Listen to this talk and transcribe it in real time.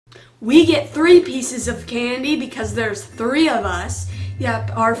We get 3 pieces of candy because there's 3 of us.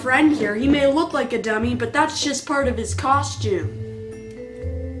 Yep, our friend here, he may look like a dummy, but that's just part of his costume.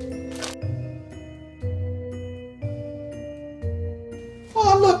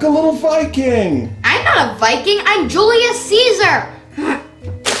 Oh, look, a little Viking! I'm not a Viking, I'm Julius Caesar!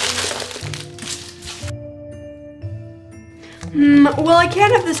 Well, I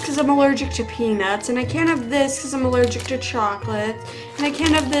can't have this because I'm allergic to peanuts, and I can't have this because I'm allergic to chocolate, and I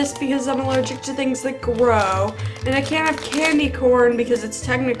can't have this because I'm allergic to things that grow, and I can't have candy corn because it's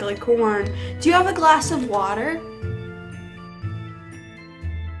technically corn. Do you have a glass of water?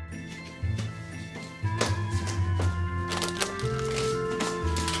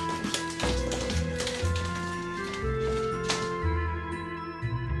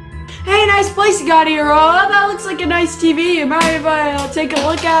 Hey, nice place you got here. Oh, that looks like a nice TV. You mind if I take a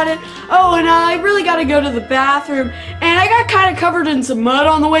look at it? Oh, and I really gotta go to the bathroom. And I got kind of covered in some mud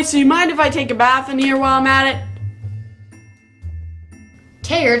on the way, so you mind if I take a bath in here while I'm at it?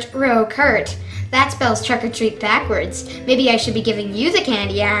 Teared row Kurt. That spells trick or treat backwards. Maybe I should be giving you the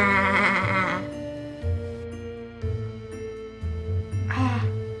candy.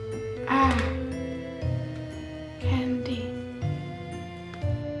 Candy.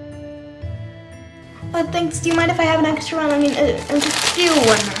 Thanks. Do you mind if I have an extra one? I mean, just do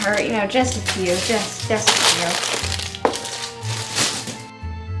one for her. You know, just a few. Just a few.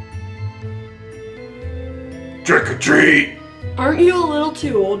 Trick or treat! Aren't you a little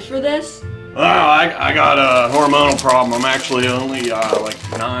too old for this? Oh, I got a hormonal problem. I'm actually only like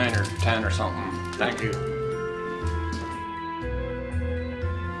 9 or 10 or something. Thank you.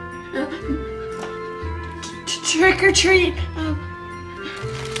 Trick or treat.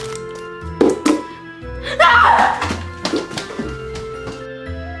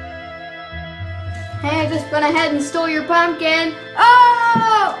 Hey, I just went ahead and stole your pumpkin.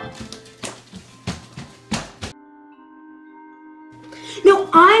 Oh! No,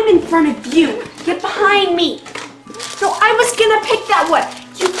 I'm in front of you. Get behind me. No, I was gonna pick that one.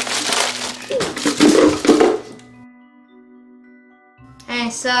 Hey,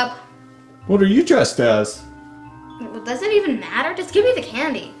 sup? What are you dressed as? Well, does it even matter? Just give me the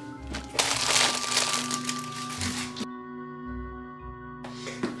candy.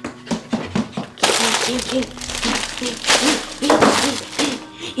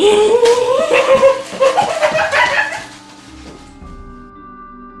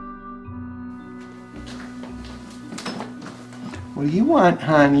 What do you want,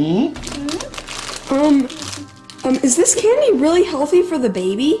 honey? Is this candy really healthy for the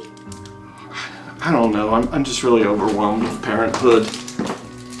baby? I don't know. I'm just really overwhelmed with parenthood.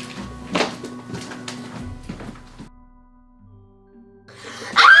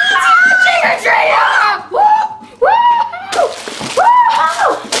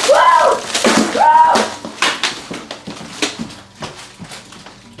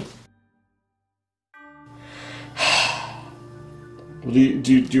 Well,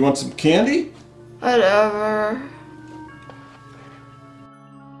 do you want some candy? Whatever.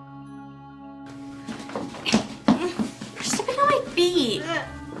 You're stepping on my feet.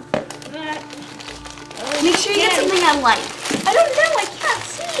 Make sure you get something I like. I don't know, I can't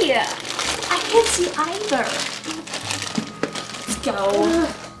see. I can't see either. Let's go.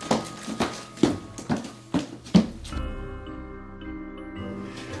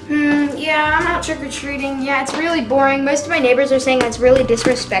 Yeah, I'm out trick-or-treating. Yeah, it's really boring. Most of my neighbors are saying that's really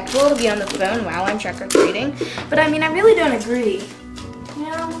disrespectful to be on the phone while I'm trick-or-treating. But I mean, I really don't agree. You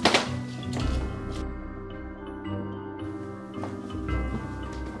know?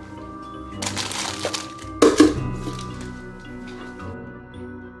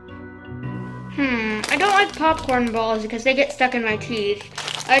 I don't like popcorn balls because they get stuck in my teeth.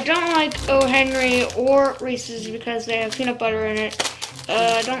 I don't like O. Henry or Reese's because they have peanut butter in it.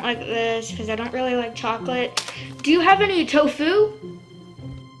 I don't like this because I don't really like chocolate. Do you have any tofu?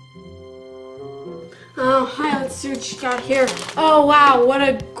 Oh, hi, let's see what you got here. Oh, wow, what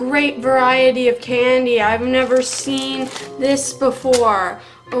a great variety of candy. I've never seen this before.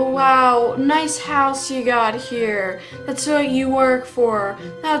 Oh, wow, nice house you got here. That's what you work for.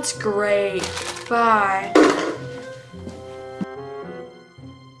 That's great. Bye.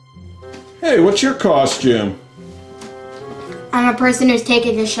 Hey, what's your costume? I'm a person who's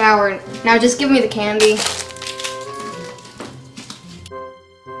taking a shower. Now just give me the candy.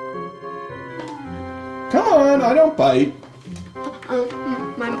 Come on, I don't bite.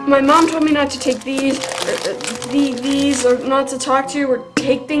 My mom told me not to take these, or not to talk to, or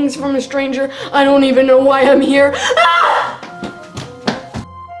take things from a stranger. I don't even know why I'm here. Ah!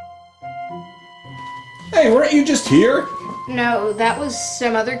 Hey, weren't you just here? No, that was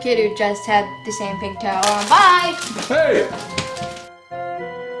some other kid who just had the same pink towel on. Bye! Hey!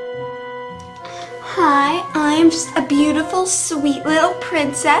 Hi, I'm just a beautiful, sweet little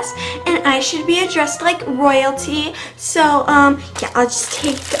princess, and I should be addressed like royalty. So, yeah, I'll just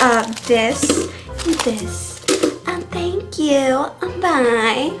take this and this. Thank you.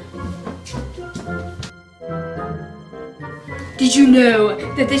 Bye. Did you know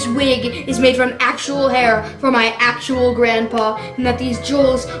that this wig is made from actual hair from my actual grandpa, and that these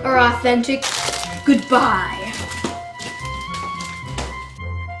jewels are authentic? Goodbye.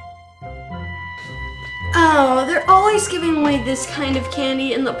 Oh, they're always giving away this kind of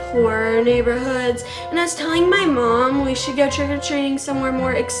candy in the poorer neighborhoods. And I was telling my mom we should go trick-or-treating somewhere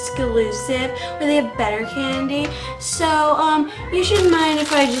more exclusive where they have better candy. So, you shouldn't mind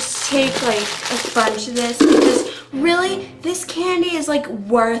if I just take like a bunch of this, because really, this candy is like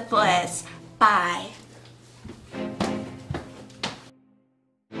worthless. Bye.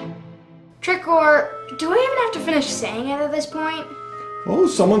 Trick or do we even have to finish saying it at this point? Oh,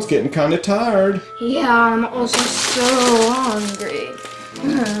 someone's getting kind of tired. Yeah, I'm also so hungry.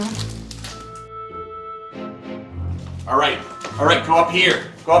 All right, go up here.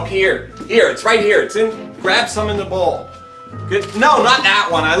 Go up here. Here, it's right here. It's in. Grab some in the bowl. Good. No, not that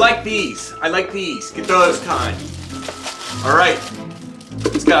one. I like these. Get those kind. All right.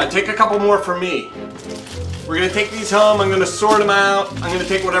 Let's go. Take a couple more for me. We're gonna take these home. I'm gonna sort them out. I'm gonna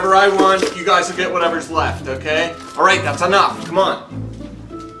take whatever I want. You guys will get whatever's left. Okay? All right. That's enough. Come on.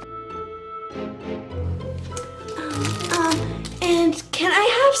 And can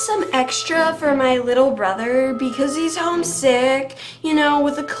I have some extra for my little brother, because he's homesick, you know,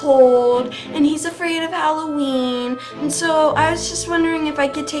 with a cold, and he's afraid of Halloween, and so I was just wondering if I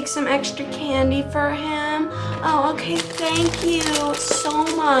could take some extra candy for him. Oh, okay, thank you so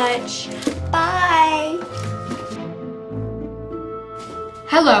much. Bye.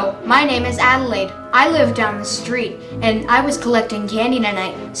 Hello, my name is Adelaide. I live down the street, and I was collecting candy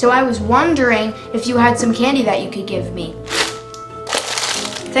tonight, so I was wondering if you had some candy that you could give me.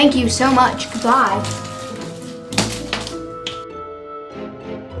 Thank you so much. Goodbye.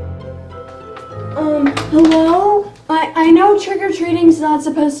 Hello? I know trick-or-treating's not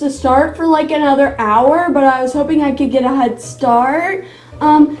supposed to start for like another hour, but I was hoping I could get a head start.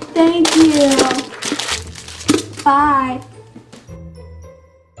 Thank you. Bye.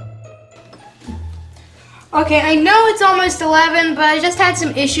 Okay, I know it's almost 11, but I just had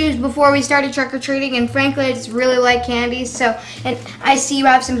some issues before we started trick-or-treating, and frankly, I just really like candy, and I see you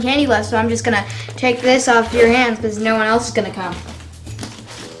have some candy left, so I'm just gonna take this off your hands because no one else is gonna come.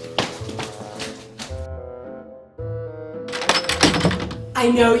 I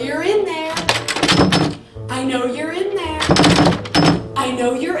know you're in there. I know you're in there. I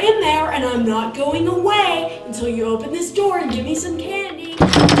know you're in there, and I'm not going away until you open this door and give me some candy.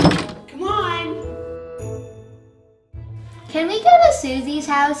 Come on. Can we go to Susie's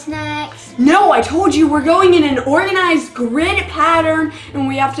house next? No, I told you we're going in an organized grid pattern, and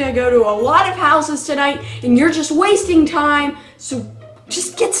we have to go to a lot of houses tonight, and you're just wasting time, so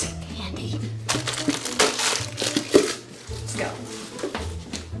just get some candy. Let's go.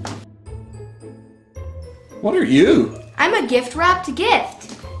 What are you? I'm a gift wrapped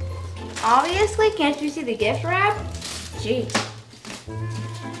gift. Obviously, can't you see the gift wrap? Jeez.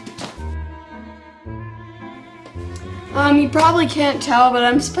 You probably can't tell, but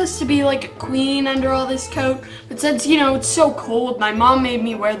I'm supposed to be like a queen under all this coat. But since, you know, it's so cold, my mom made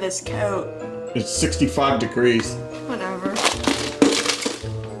me wear this coat. It's 65 degrees. Whatever.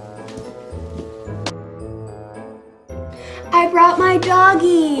 I brought my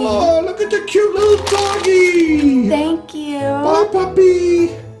doggy. Oh, look at the cute little doggy. Thank you. Bye,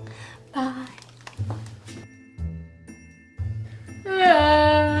 puppy. Bye.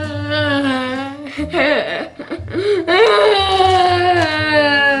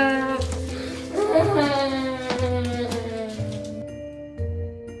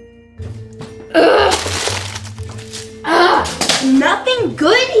 Nothing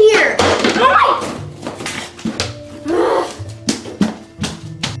good here.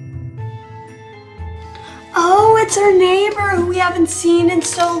 Oh, it's our neighbor who we haven't seen in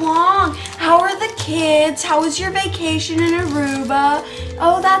so long. How are the kids? How was your vacation in Aruba?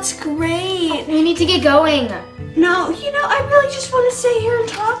 Oh, that's great. We need to get going. No, you know, I really just want to stay here and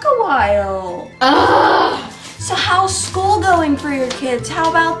talk a while. Ugh. So how's school going for your kids? How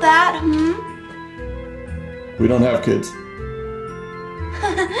about that, We don't have kids.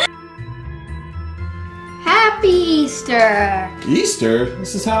 Happy Easter. Easter?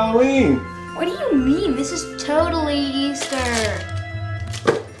 This is Halloween. What do you mean? This is totally Easter.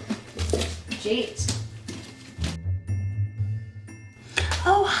 Jeez.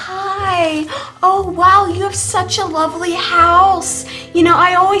 Addie. Oh wow, you have such a lovely house. You know,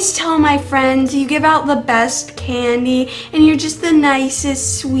 I always tell my friends you give out the best candy and you're just the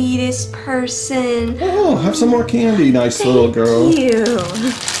nicest, sweetest person. Oh, have some more candy, nice little girl. Thank you.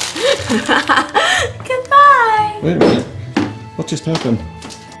 Goodbye. Wait a minute. What just happened?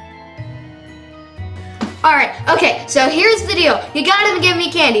 Alright, okay, so here's the deal. You gotta give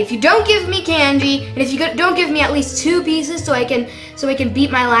me candy. If you don't give me candy, and if you don't give me at least 2 pieces so I can beat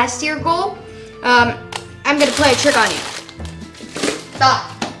my last year goal, I'm gonna play a trick on you.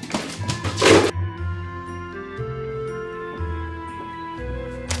 Stop.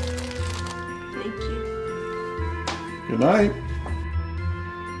 Thank you. Good night.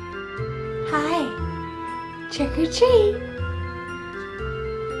 Hi. Trick or treat.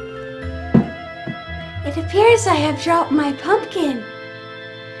 It appears I have dropped my pumpkin.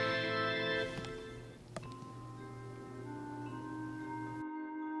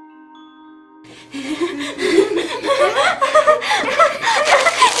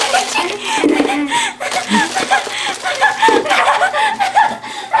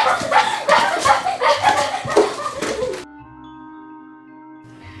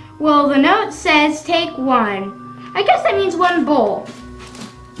 Well, the note says take 1. I guess that means 1 bowl.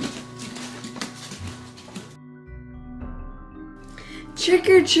 Trick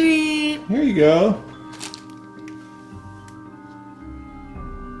or treat. Here you go.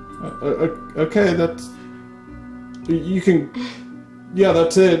 Okay, that's... You can... Yeah,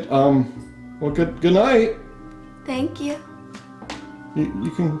 that's it. Well, good night. Thank you. You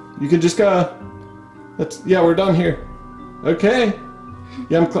can just go... That's... Yeah, we're done here. Okay.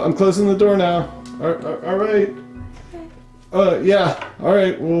 Yeah, I'm closing the door now. All right. Yeah. All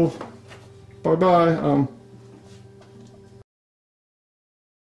right. Well, bye-bye.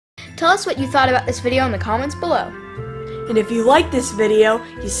 Tell us what you thought about this video in the comments below. And if you like this video,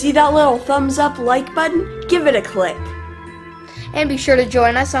 you see that little thumbs up like button? Give it a click. And be sure to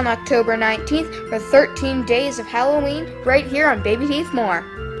join us on October 19th for 13 days of Halloween right here on Babyteeth More.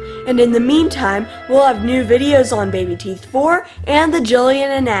 And in the meantime, we'll have new videos on Babyteeth More and the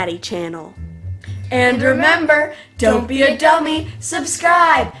Jillian and Addie channel. And remember, don't be a dummy,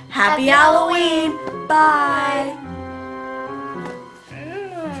 subscribe. Happy Halloween. Bye.